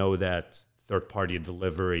 We know that third-party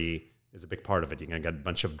delivery is a big part of it. You're going to get a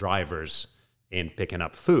bunch of drivers in picking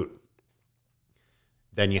up food.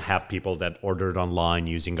 Then you have people that ordered online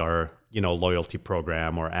using our, loyalty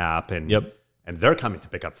program or app, and they're coming to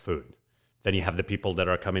pick up food. Then you have the people that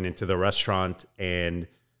are coming into the restaurant and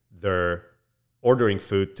they're ordering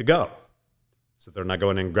food to go. So they're not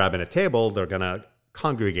going and grabbing a table, they're going to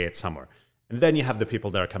congregate somewhere. And then you have the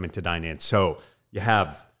people that are coming to dine in. So you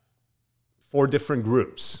have 4 different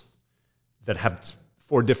groups that have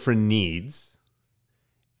 4 different needs,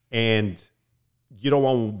 and you don't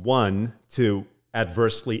want one to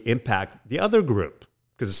adversely impact the other group,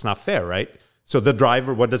 because it's not fair, right? So the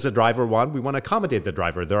driver, what does the driver want? We want to accommodate the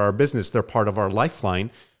driver. They're our business. They're part of our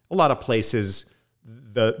lifeline. A lot of places,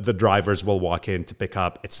 the drivers will walk in to pick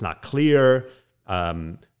up. It's not clear.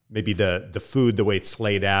 Maybe the food, the way it's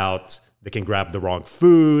laid out, they can grab the wrong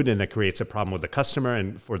food, and that creates a problem with the customer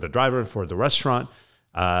and for the driver and for the restaurant.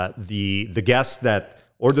 The guests that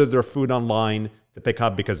order their food online to pick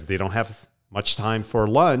up because they don't have much time for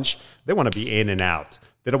lunch, they want to be in and out.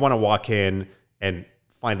 They don't want to walk in and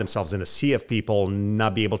find themselves in a sea of people,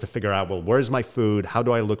 not be able to figure out, well, where's my food? How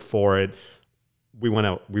do I look for it? We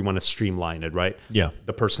want to streamline it, right? Yeah.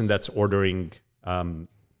 The person that's ordering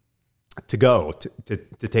to go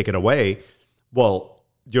to take it away, well,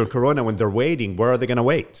 during Corona, when they're waiting, where are they going to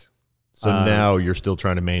wait? So now you're still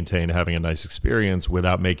trying to maintain having a nice experience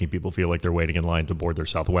without making people feel like they're waiting in line to board their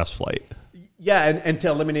Southwest flight. Yeah, and to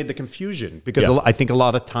eliminate the confusion, because I think a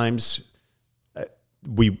lot of times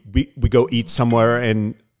we go eat somewhere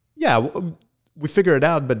and we figure it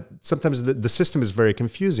out, but sometimes the system is very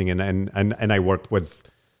confusing. And I worked with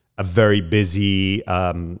a very busy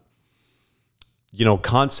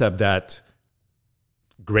concept, that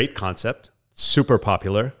great concept, super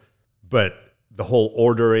popular, but the whole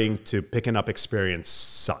ordering to picking up experience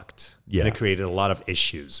sucked. Yeah. And it created a lot of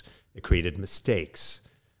issues. It created mistakes.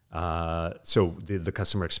 So the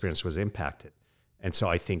customer experience was impacted. And so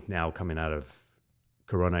I think now, coming out of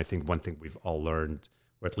Corona, I think one thing we've all learned,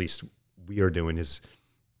 or at least we are doing, is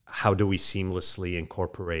how do we seamlessly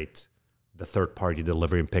incorporate the third-party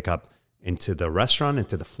delivery and pickup into the restaurant,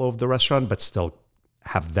 into the flow of the restaurant, but still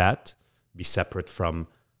have that be separate from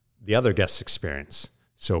the other guest experience.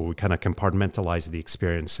 So we kind of compartmentalize the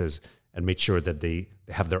experiences and make sure that they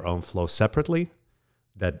have their own flow separately.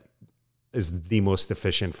 That is the most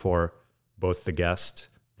efficient for both the guest,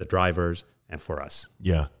 the drivers, and for us.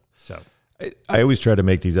 Yeah. So I always try to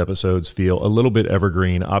make these episodes feel a little bit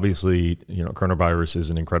evergreen. Obviously, coronavirus is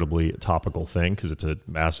an incredibly topical thing because it's a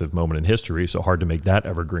massive moment in history, so hard to make that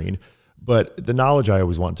evergreen. But the knowledge I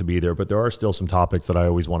always want to be there, but there are still some topics that I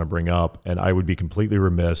always want to bring up, and I would be completely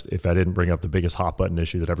remiss if I didn't bring up the biggest hot button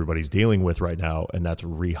issue that everybody's dealing with right now, and that's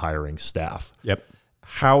rehiring staff. Yep.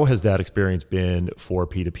 How has that experience been for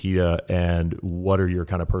Pita, and what are your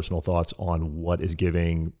kind of personal thoughts on what is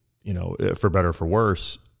giving, for better or for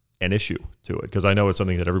worse, an issue to it? Because I know it's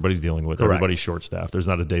something that everybody's dealing with. Correct. Everybody's short staffed. There's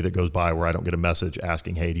not a day that goes by where I don't get a message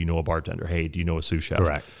asking, hey, do you know a bartender? Hey, do you know a sous chef?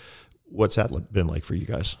 Correct. What's that been like for you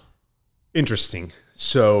guys? Interesting.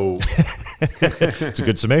 So It's a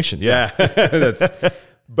good summation. Yeah.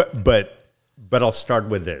 But I'll start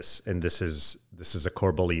with this, and this is a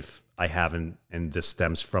core belief I have, and this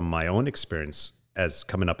stems from my own experience as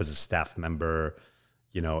coming up as a staff member,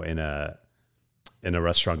 in a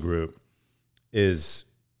restaurant group. Is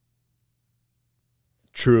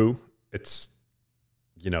true. It's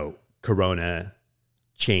Corona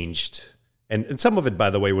changed. And some of it, by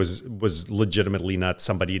the way, was legitimately not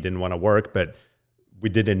somebody who didn't want to work, but we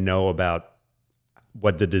didn't know about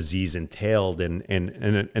what the disease entailed,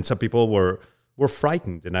 and some people were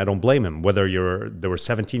frightened, and I don't blame them. Whether they were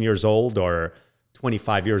 17 years old or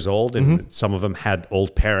 25 years old, and some of them had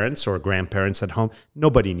old parents or grandparents at home.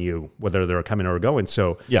 Nobody knew whether they were coming or going.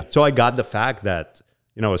 So I got the fact that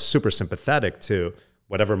I was super sympathetic to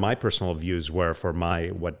whatever my personal views were for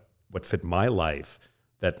what fit my life.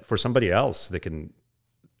 That for somebody else,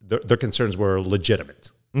 their concerns were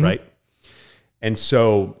legitimate, right? And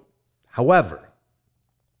so, however,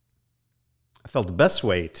 I felt the best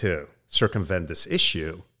way to circumvent this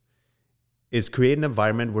issue is create an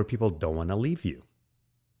environment where people don't want to leave you.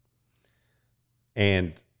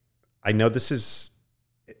 And I know this is,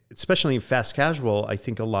 especially in fast casual, I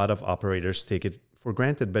think a lot of operators take it for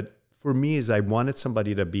granted. But for me, I wanted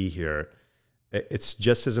somebody to be here. It's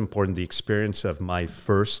just as important, the experience of my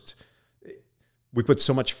first. We put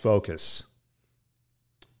so much focus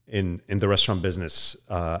in the restaurant business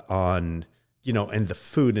on, and the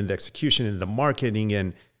food and the execution and the marketing,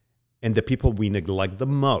 and the people we neglect the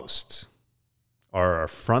most are our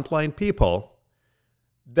frontline people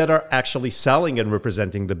that are actually selling and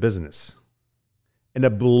representing the business. And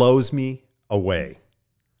it blows me away,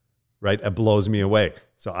 right? It blows me away.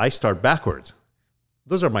 So I start backwards.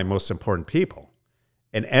 Those are my most important people.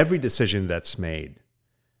 And every decision that's made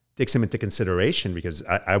takes them into consideration, because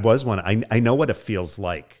I was one. I know what it feels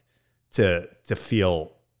like to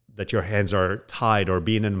feel that your hands are tied, or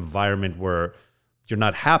be in an environment where you're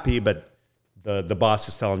not happy, but the boss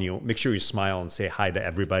is telling you, make sure you smile and say hi to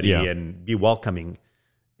everybody and be welcoming,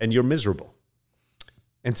 and you're miserable.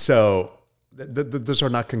 And so those are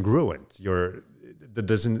not congruent.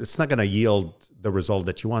 It's not going to yield the result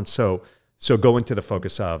that you want. So go into the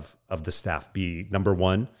focus of the staff. Be number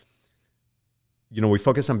one. We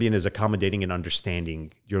focus on being as accommodating and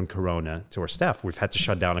understanding during Corona to our staff. We've had to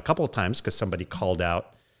shut down a couple of times because somebody called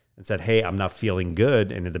out and said, hey, I'm not feeling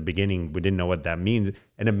good. And in the beginning, we didn't know what that means.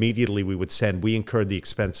 And immediately we incurred the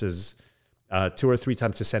expenses 2 or 3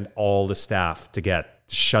 times to send all the staff to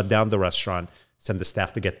shut down the restaurant, send the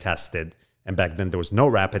staff to get tested. And back then there was no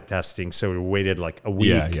rapid testing. So we waited like a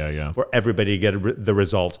week for everybody to get the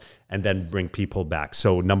results and then bring people back.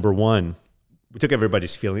 So number one, we took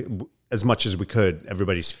everybody's feeling, as much as we could,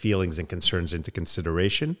 everybody's feelings and concerns into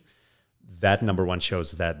consideration. That number one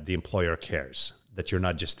shows that the employer cares, that you're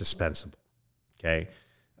not just dispensable. Okay.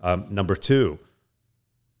 Number two,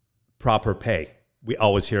 proper pay. We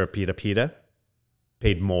always hear at Pita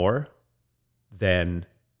paid more than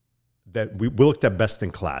that. We looked at best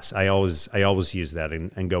in class. I always use that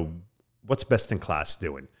and go, what's best in class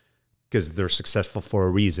doing? Because they're successful for a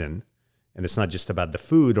reason. And it's not just about the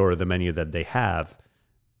food or the menu that they have.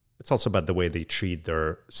 It's also about the way they treat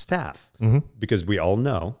their staff. Because we all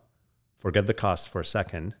know, forget the cost for a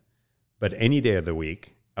second, but any day of the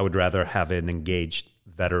week, I would rather have an engaged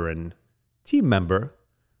veteran team member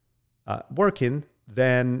working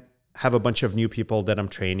than have a bunch of new people that I'm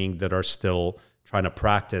training that are still trying to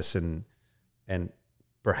practice and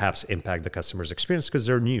perhaps impact the customer's experience because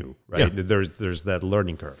they're new, right? Yeah. There's that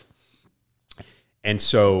learning curve. And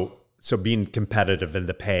so so being competitive in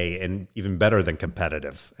the pay and even better than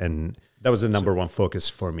competitive. And that was the number one focus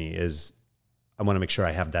for me is I want to make sure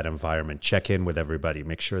I have that environment, check in with everybody,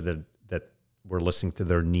 make sure that we're listening to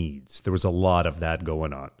their needs. There was a lot of that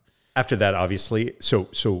going on. After that, obviously, so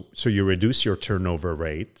you reduce your turnover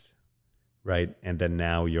rate, right? And then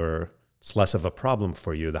now it's less of a problem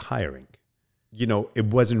for you, the hiring. It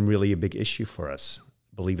wasn't really a big issue for us,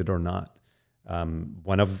 believe it or not.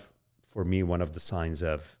 For me, one of the signs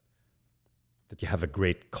of that you have a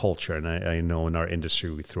great culture, and I know in our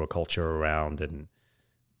industry we throw a culture around,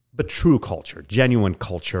 but true culture, genuine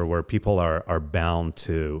culture where people are bound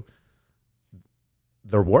to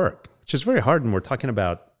their work, which is very hard. And we're talking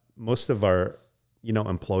about most of our,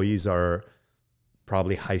 employees are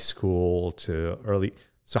probably high school to early.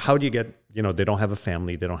 So how do you get, they don't have a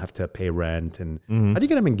family, they don't have to pay rent. And how do you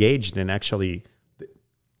get them engaged and actually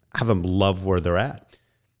have them love where they're at?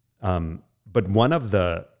 But one of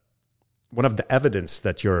the evidence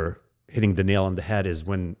that you're hitting the nail on the head is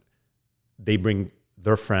when they bring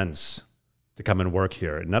their friends to come and work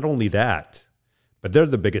here. And not only that, but they're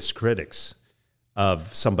the biggest critics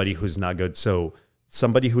of somebody who's not good. So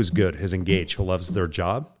somebody who's good, who's engaged, who loves their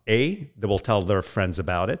job, they will tell their friends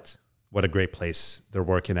about it, what a great place they're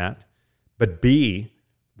working at. But B,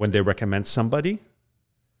 when they recommend somebody,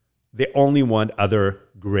 they only want other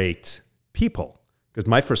great people. Because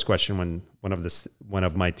my first question when one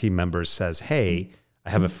of my team members says, hey, I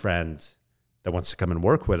have a friend that wants to come and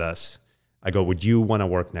work with us, I go, would you want to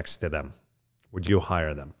work next to them? Would you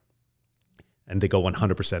hire them? And they go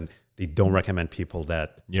 100%. They don't recommend people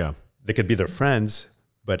that they could be their friends,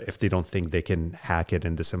 but if they don't think they can hack it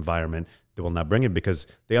in this environment, they will not bring it because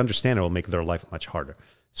they understand it will make their life much harder.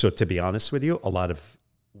 So to be honest with you,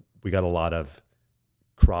 we got a lot of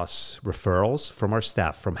cross referrals from our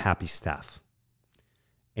staff, from happy staff.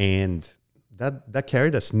 And that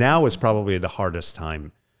carried us. Now is probably the hardest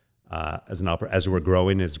time as we're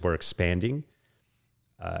growing, as we're expanding,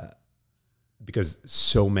 because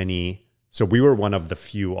so we were one of the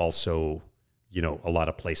few also, a lot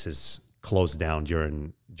of places closed down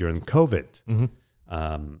during COVID.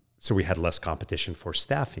 So we had less competition for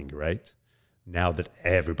staffing, right? Now that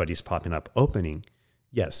everybody's popping up opening,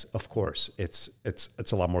 yes, of course, it's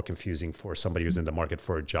a lot more confusing for somebody who's in the market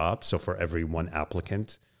for a job. So for every one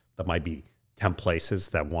applicant, there might be 10 places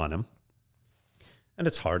that want them. And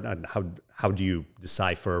it's hard. And how do you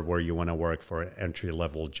decipher where you want to work for an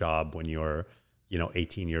entry-level job when you're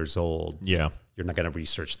 18 years old? Yeah. You're not going to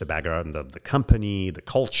research the background of the company, the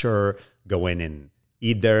culture, go in and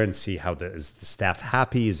eat there and see is the staff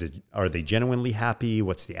happy? Are they genuinely happy?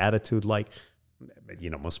 What's the attitude like?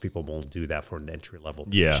 Most people won't do that for an entry-level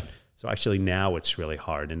position. Yeah. So actually now it's really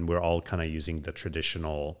hard, and we're all kind of using the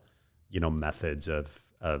traditional, methods of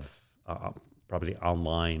probably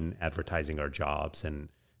online advertising our jobs and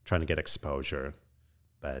trying to get exposure.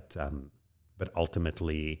 But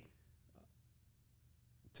ultimately,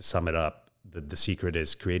 to sum it up, the secret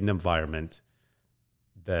is create an environment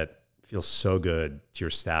that feels so good to your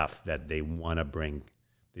staff that they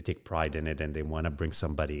take pride in it, and they want to bring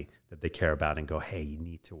somebody that they care about and go, hey, you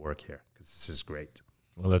need to work here because this is great.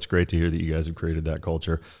 Well, that's great to hear that you guys have created that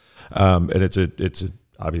culture. And it's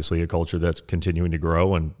obviously a culture that's continuing to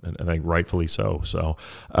grow, and I think rightfully so. So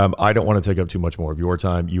I don't want to take up too much more of your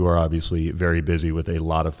time. You are obviously very busy with a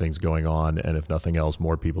lot of things going on, and if nothing else,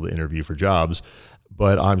 more people to interview for jobs.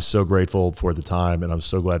 But I'm so grateful for the time, and I'm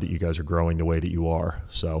so glad that you guys are growing the way that you are.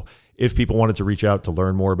 So if people wanted to reach out to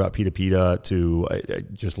learn more about Pita, to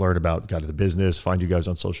just learn about kind of the business, find you guys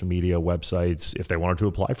on social media, websites, if they wanted to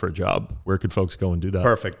apply for a job, where could folks go and do that?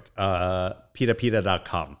 Perfect.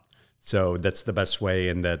 Pita.com. So that's the best way,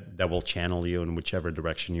 and that will channel you in whichever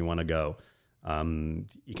direction you want to go.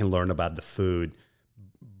 You can learn about the food,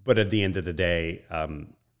 but at the end of the day,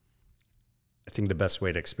 I think the best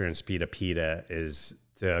way to experience Pita is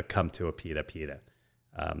to come to a Pita.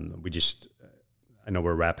 I know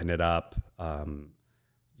we're wrapping it up.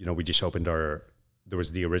 We just opened there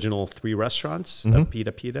was the original 3 restaurants of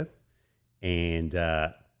Pita. And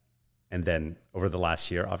then over the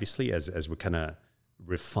last year, obviously, as we kind of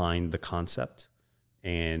refined the concept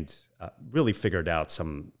and really figured out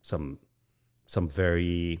some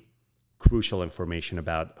very crucial information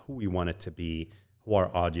about who we want it to be, who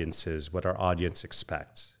our audience is, what our audience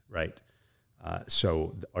expects, right?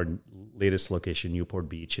 So our latest location, Newport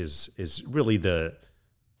Beach, is really the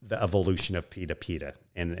evolution of Pita,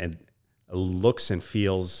 and it looks and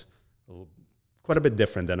feels quite a bit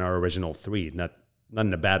different than our original 3. Not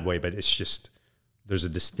in a bad way, but it's just there's a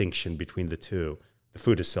distinction between the two. The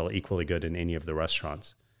food is still equally good in any of the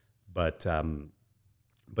restaurants, but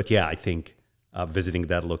yeah, I think visiting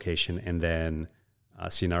that location, and then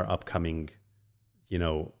seeing our upcoming,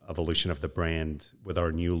 evolution of the brand with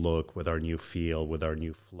our new look, with our new feel, with our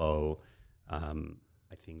new flow.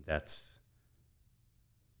 I think that'd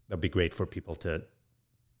be great for people to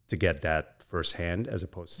get that firsthand, as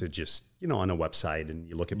opposed to just, on a website and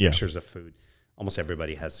you look at pictures of food. Almost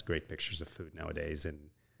everybody has great pictures of food nowadays, and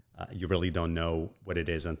you really don't know what it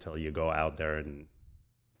is until you go out there and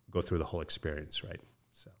go through the whole experience, right?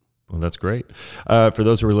 So, well, that's great. For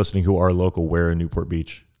those who are listening who are local, where in Newport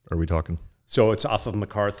Beach are we talking? So it's off of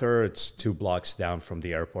MacArthur. It's 2 blocks down from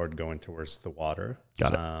the airport going towards the water.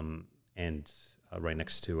 Got it. And right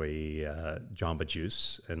next to a Jamba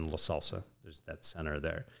Juice and La Salsa. There's that center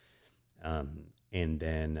there.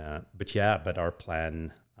 But our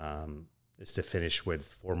plan is to finish with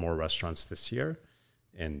 4 more restaurants this year.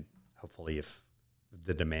 And hopefully if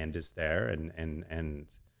the demand is there and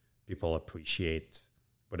people appreciate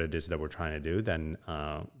what it is that we're trying to do, then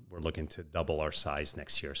we're looking to double our size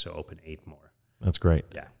next year. So open 8 more. That's great.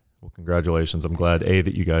 Yeah. Well, congratulations. I'm glad,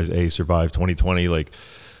 that you guys, survived 2020, like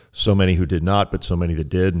so many who did not, but so many that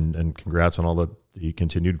did. And congrats on all the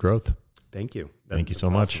continued growth. Thank you. Thank you so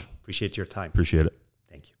much. Awesome. Appreciate your time. Appreciate it.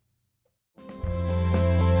 Thank you.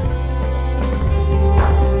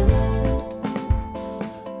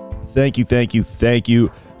 Thank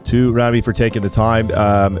you to Rami for taking the time.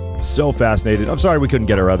 So fascinated. I'm sorry we couldn't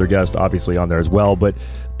get our other guest, obviously, on there as well, but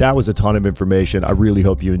that was a ton of information. I really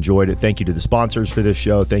hope you enjoyed it. Thank you to the sponsors for this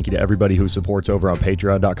show. Thank you to everybody who supports over on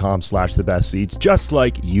patreon.com/thebestseats, just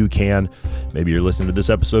like you can. Maybe you're listening to this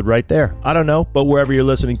episode right there. I don't know, but wherever you're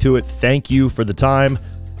listening to it, thank you for the time.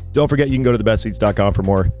 Don't forget, you can go to thebestseats.com for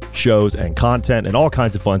more shows and content and all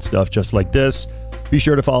kinds of fun stuff just like this. Be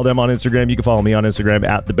sure to follow them on Instagram. You can follow me on Instagram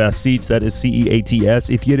at @thebestseats. That is CEATS.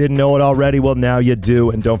 If you didn't know it already, well, now you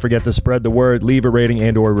do. And don't forget to spread the word, leave a rating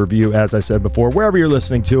and or review, as I said before, wherever you're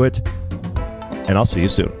listening to it. And I'll see you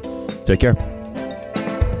soon. Take care.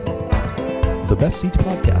 The Best Seats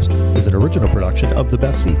podcast is an original production of The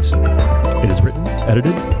Best Seats. It is written,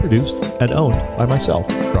 edited, produced, and owned by myself,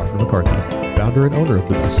 Crawford McCarthy, founder and owner of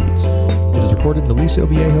The Best Seats. It is recorded in Aliso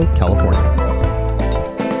Viejo, California.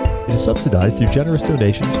 It is subsidized through generous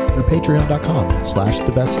donations through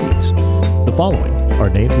patreon.com/thebestseats. The following are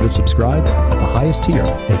names that have subscribed at the highest tier,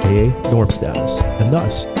 aka Norm status, and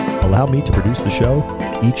thus allow me to produce the show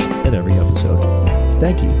each and every episode.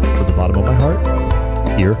 Thank you from the bottom of my heart.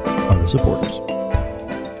 Here are the supporters.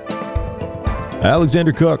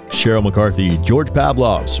 Alexander Cook, Cheryl McCarthy, George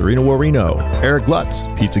Pavlov, Serena Warino, Eric Lutz,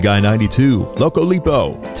 Pizza Guy 92, Loco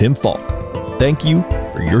Lipo, Tim Falk. Thank you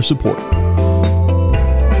for your support.